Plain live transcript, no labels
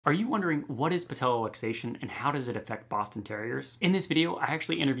Are you wondering what is Patella Luxation and how does it affect Boston Terriers? In this video, I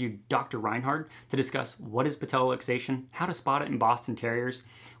actually interviewed Dr. Reinhard to discuss what is Patella Luxation, how to spot it in Boston Terriers,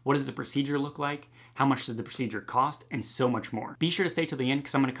 what does the procedure look like, how much does the procedure cost, and so much more. Be sure to stay till the end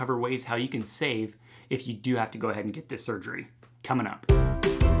because I'm going to cover ways how you can save if you do have to go ahead and get this surgery. Coming up.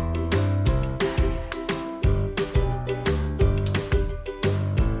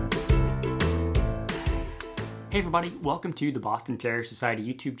 Hey everybody, welcome to the Boston Terrier Society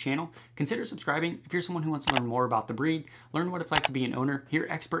YouTube channel. Consider subscribing if you're someone who wants to learn more about the breed, learn what it's like to be an owner, hear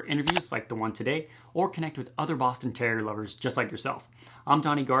expert interviews like the one today, or connect with other Boston Terrier lovers just like yourself. I'm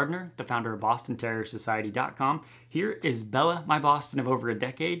Donnie Gardner, the founder of BostonTerrierSociety.com. Here is Bella, my Boston of over a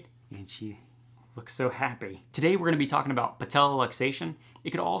decade, and she looks so happy. Today we're going to be talking about Patella Luxation.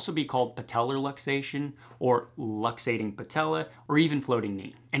 It could also be called Patellar Luxation or Luxating Patella or even floating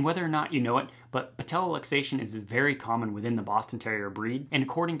knee. And whether or not you know it, but Patella Luxation is very common within the Boston Terrier breed. And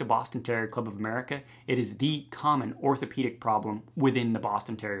according to Boston Terrier Club of America, it is the common orthopedic problem within the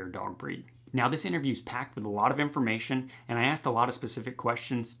Boston Terrier dog breed. Now this interview is packed with a lot of information and I asked a lot of specific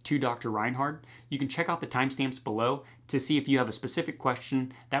questions to Dr. Reinhard. You can check out the timestamps below to see if you have a specific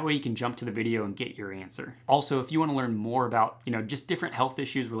question. That way you can jump to the video and get your answer. Also, if you want to learn more about, just different health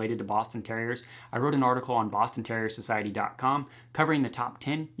issues related to Boston Terriers, I wrote an article on BostonTerrierSociety.com covering the top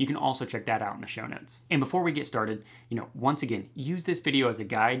 10. You can also check that out in the show notes. And before we get started, once again, use this video as a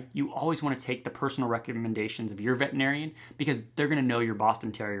guide. You always want to take the personal recommendations of your veterinarian because they're going to know your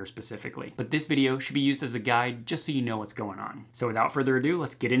Boston Terrier specifically. But this video should be used as a guide just so you know what's going on. So without further ado,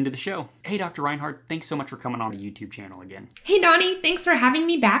 let's get into the show. Hey, Dr. Reinhard, thanks so much for coming on the YouTube channel again. Hey Donnie, thanks for having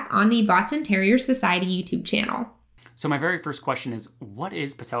me back on the Boston Terrier Society YouTube channel. So my very first question is, what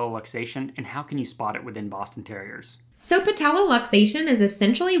is Patella Luxation and how can you spot it within Boston Terriers? So Patella Luxation is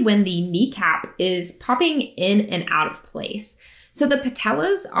essentially when the kneecap is popping in and out of place. So the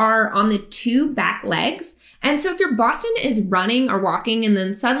patellas are on the two back legs. And so if your Boston is running or walking and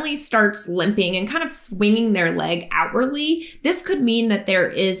then suddenly starts limping and kind of swinging their leg outwardly, this could mean that there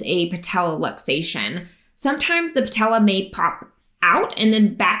is a patella luxation. Sometimes the patella may pop out and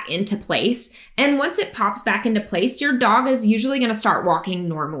then back into place. And once it pops back into place, your dog is usually going to start walking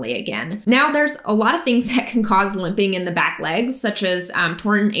normally again. Now, there's a lot of things that can cause limping in the back legs, such as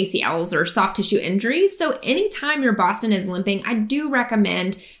torn ACLs or soft tissue injuries. So anytime your Boston is limping, I do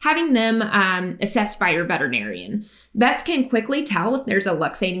recommend having them assessed by your veterinarian. Vets can quickly tell if there's a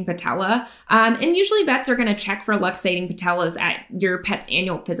luxating patella, and usually vets are going to check for luxating patellas at your pet's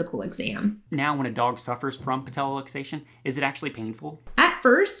annual physical exam. Now, when a dog suffers from patella luxation, is it actually painful? At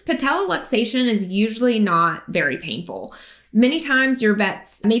first, patella luxation is usually not very painful. Many times your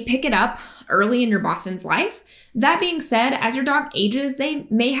vets may pick it up early in your Boston's life. That being said, as your dog ages, they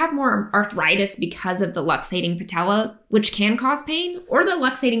may have more arthritis because of the luxating patella, which can cause pain, or the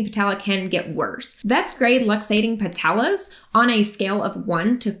luxating patella can get worse. Vets grade luxating patellas on a scale of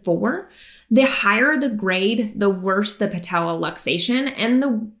 1 to 4. The higher the grade, the worse the patella luxation, and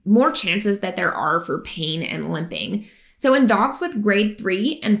the more chances that there are for pain and limping. So in dogs with grade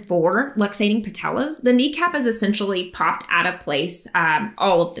 3 and 4 luxating patellas, the kneecap is essentially popped out of place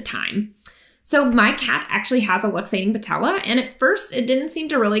all of the time. So my cat actually has a luxating patella, and at first it didn't seem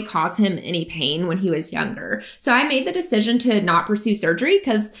to really cause him any pain when he was younger. So I made the decision to not pursue surgery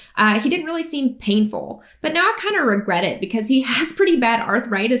because he didn't really seem painful. But now I kind of regret it because he has pretty bad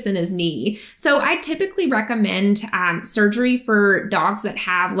arthritis in his knee. So I typically recommend surgery for dogs that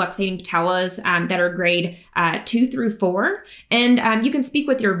have luxating patellas that are grade 2 through 4. And you can speak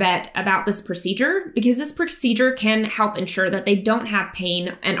with your vet about this procedure because this procedure can help ensure that they don't have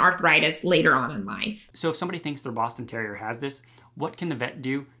pain and arthritis later on in life. So if somebody thinks their Boston Terrier has this, what can the vet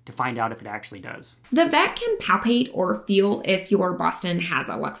do to find out if it actually does? The vet can palpate or feel if your Boston has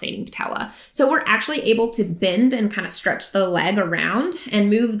a luxating patella. So we're actually able to bend and kind of stretch the leg around and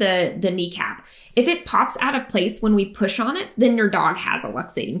move the kneecap. If it pops out of place when we push on it, then your dog has a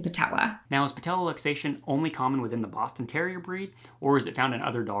luxating patella. Now, is patella luxation only common within the Boston Terrier breed, or is it found in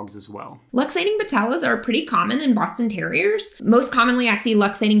other dogs as well? Luxating patellas are pretty common in Boston Terriers. Most commonly, I see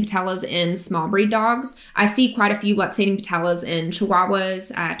luxating patellas in small breed dogs. I see quite a few luxating patellas in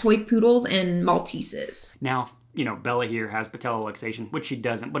Chihuahuas, toy poodles, and Malteses. Now, Bella here has patella luxation, which she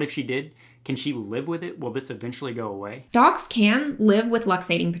doesn't, but if she did, can she live with it? Will this eventually go away? Dogs can live with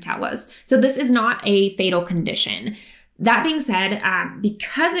luxating patellas, so this is not a fatal condition. That being said,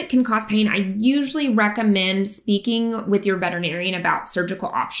 because it can cause pain, I usually recommend speaking with your veterinarian about surgical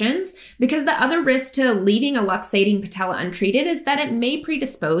options, because the other risk to leaving a luxating patella untreated is that it may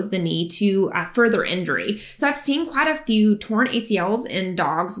predispose the knee to further injury. So I've seen quite a few torn ACLs in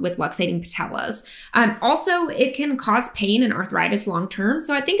dogs with luxating patellas. Also, it can cause pain and arthritis long term,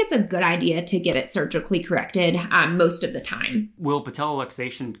 so I think it's a good idea to get it surgically corrected most of the time. Will patella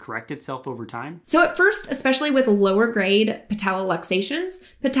luxation correct itself over time? So at first, especially with lower grade patella luxations,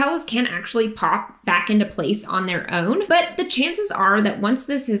 patellas can actually pop back into place on their own. But the chances are that once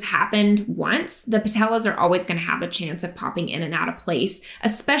this has happened once, the patellas are always going to have a chance of popping in and out of place,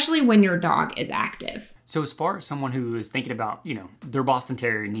 especially when your dog is active. So as far as someone who is thinking about, their Boston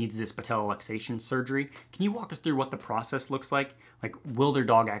Terrier needs this patella luxation surgery, can you walk us through what the process looks like? Like, will their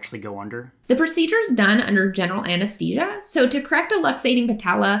dog actually go under? The procedure is done under general anesthesia. So to correct a luxating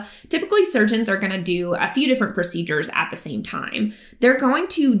patella, typically surgeons are going to do a few different procedures at the same time. They're going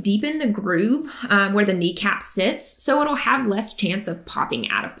to deepen the groove where the kneecap sits, so it'll have less chance of popping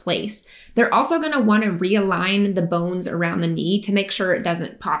out of place. They're also going to want to realign the bones around the knee to make sure it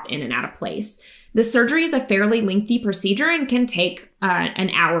doesn't pop in and out of place. The surgery is a fairly lengthy procedure and can take an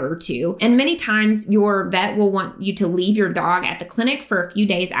hour or two. And many times your vet will want you to leave your dog at the clinic for a few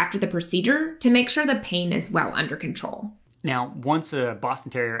days after the procedure to make sure the pain is well under control. Now, once a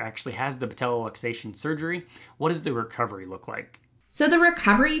Boston Terrier actually has the patella luxation surgery, what does the recovery look like? So the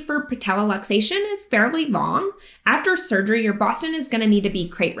recovery for patella luxation is fairly long. After surgery, your Boston is going to need to be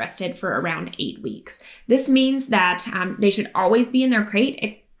crate rested for around 8 weeks. This means that they should always be in their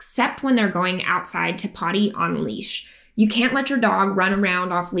crate, except when they're going outside to potty on leash. You can't let your dog run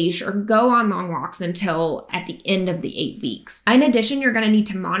around off leash or go on long walks until at the end of the 8 weeks. In addition, you're going to need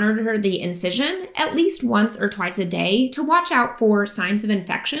to monitor the incision at least once or twice a day to watch out for signs of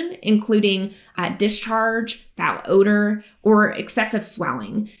infection, including discharge, foul odor, or excessive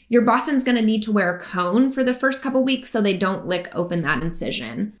swelling. Your Boston's going to need to wear a cone for the first couple weeks so they don't lick open that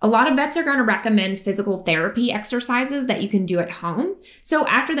incision. A lot of vets are going to recommend physical therapy exercises that you can do at home. So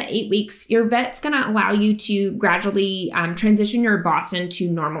after the 8 weeks, your vet's going to allow you to gradually transition your Boston to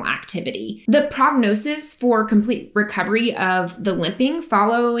normal activity. The prognosis for complete recovery of the limping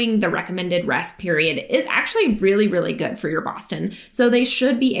following the recommended rest period is actually really, really good for your Boston. So they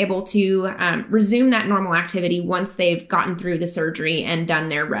should be able to resume that normal activity once they've gotten through the surgery and done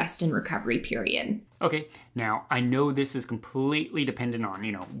their rest and recovery period. Okay, now I know this is completely dependent on,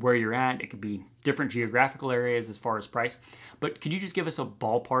 where you're at. It could be different geographical areas as far as price, but could you just give us a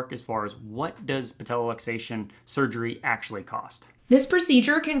ballpark as far as what does patella luxation surgery actually cost? This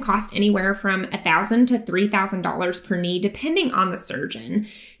procedure can cost anywhere from $1,000 to $3,000 per knee, depending on the surgeon.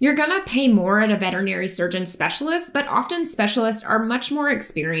 You're gonna pay more at a veterinary surgeon specialist, but often specialists are much more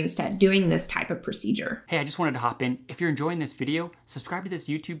experienced at doing this type of procedure. Hey, I just wanted to hop in. If you're enjoying this video, subscribe to this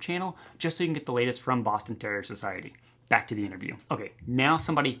YouTube channel just so you can get the latest from Boston Terrier Society. Back to the interview. Okay, now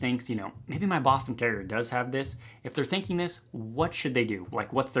somebody thinks, maybe my Boston Terrier does have this. If they're thinking this, what should they do?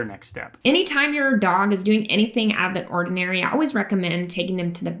 Like, what's their next step? Anytime your dog is doing anything out of the ordinary, I always recommend taking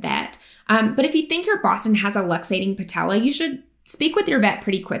them to the vet. But if you think your Boston has a luxating patella, you should speak with your vet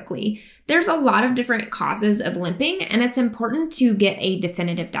pretty quickly. There's a lot of different causes of limping, and it's important to get a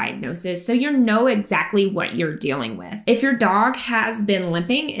definitive diagnosis so you know exactly what you're dealing with. If your dog has been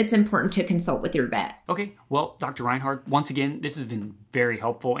limping, it's important to consult with your vet. Okay, well, Dr. Reinhard, once again, this has been very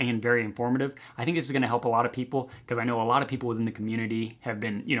helpful and very informative. I think this is going to help a lot of people because I know a lot of people within the community have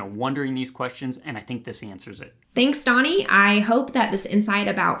been, wondering these questions, and I think this answers it. Thanks, Donnie. I hope that this insight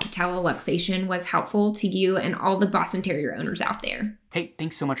about patella luxation was helpful to you and all the Boston Terrier owners out there. Hey,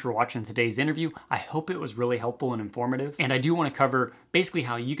 thanks so much for watching today's interview. I hope it was really helpful and informative. And I do want to cover basically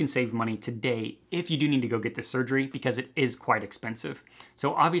how you can save money today if you do need to go get this surgery because it is quite expensive.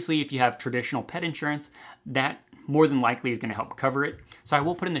 So obviously, if you have traditional pet insurance, that more than likely is going to help cover it. So I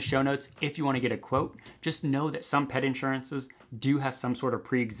will put in the show notes if you want to get a quote. Just know that some pet insurances do have some sort of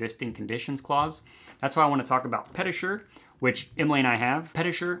pre-existing conditions clause. That's why I want to talk about PetAssure, which Emily and I have.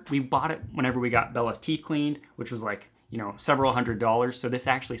 PetAssure, we bought it whenever we got Bella's teeth cleaned, which was like, several $100s. So this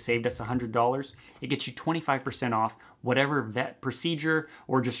actually saved us $100. It gets you 25% off whatever vet procedure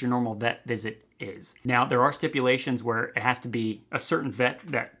or just your normal vet visit is. Now, there are stipulations where it has to be a certain vet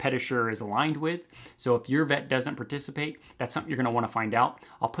that PetAssure is aligned with. So if your vet doesn't participate, that's something you're gonna wanna find out.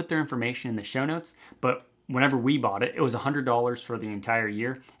 I'll put their information in the show notes, but whenever we bought it, it was $100 for the entire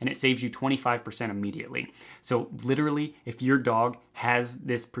year, and it saves you 25% immediately. So literally, if your dog has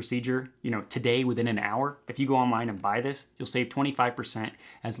this procedure, today within an hour, if you go online and buy this, you'll save 25%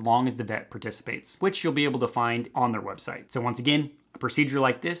 as long as the vet participates, which you'll be able to find on their website. So once again, a procedure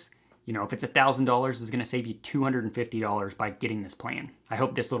like this, You know, if it's $1,000, it's gonna save you $250 by getting this plan. I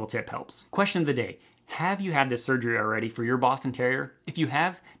hope this little tip helps. Question of the day. Have you had this surgery already for your Boston Terrier? If you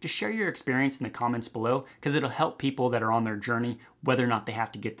have, just share your experience in the comments below because it'll help people that are on their journey whether or not they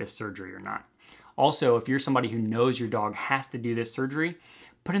have to get this surgery or not. Also, if you're somebody who knows your dog has to do this surgery,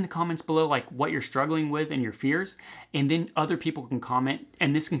 put in the comments below like what you're struggling with and your fears, and then other people can comment,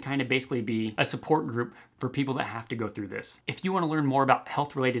 and this can kind of basically be a support group for people that have to go through this. If you want to learn more about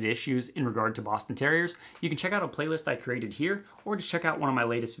health-related issues in regard to Boston Terriers, you can check out a playlist I created here, or just check out one of my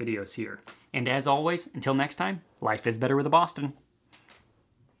latest videos here. And as always, until next time, life is better with a Boston.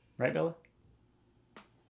 Right, Bella?